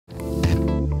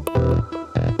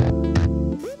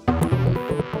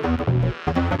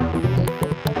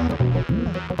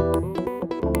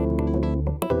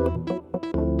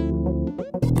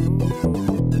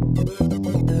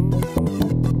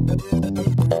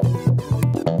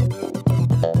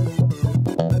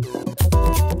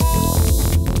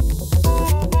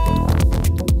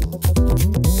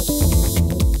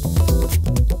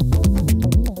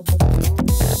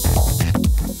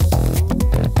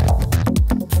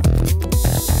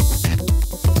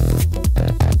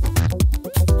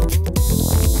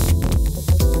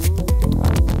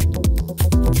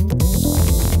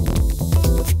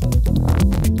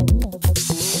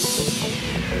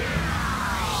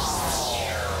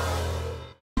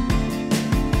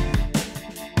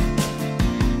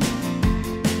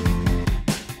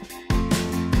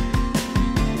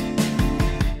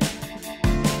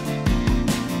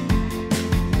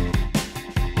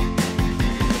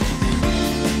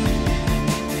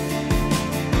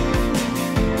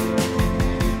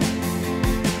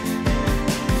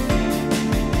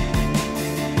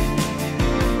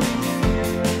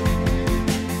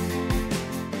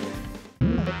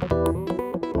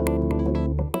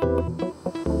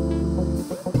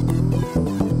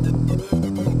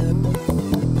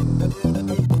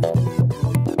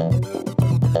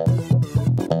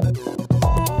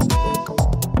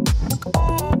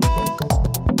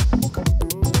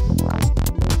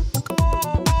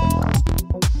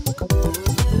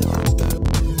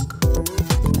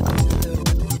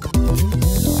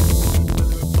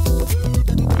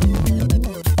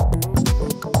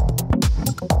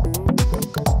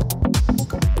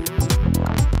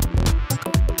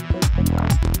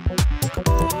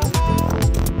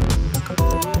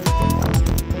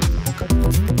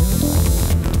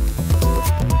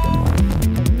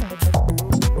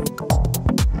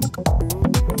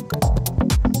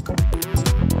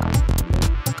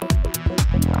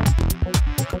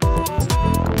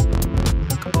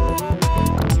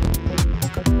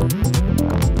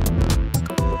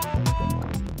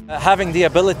Having the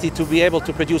ability to be able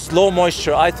to produce low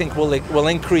moisture, I think will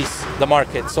increase the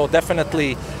market. So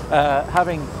definitely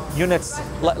having units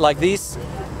like these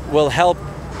will help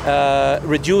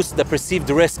reduce the perceived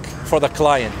risk for the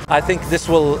client. I think this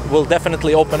will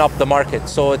definitely open up the market.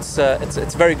 So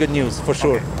it's very good news for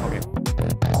sure. Okay.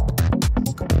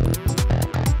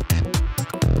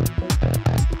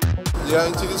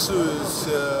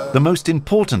 The most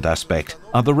important aspect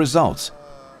are the results.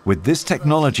 With this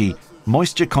technology,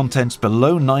 moisture contents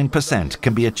below 9%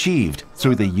 can be achieved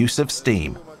through the use of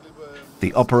steam.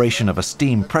 The operation of a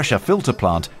steam pressure filter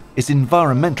plant is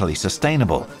environmentally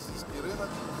sustainable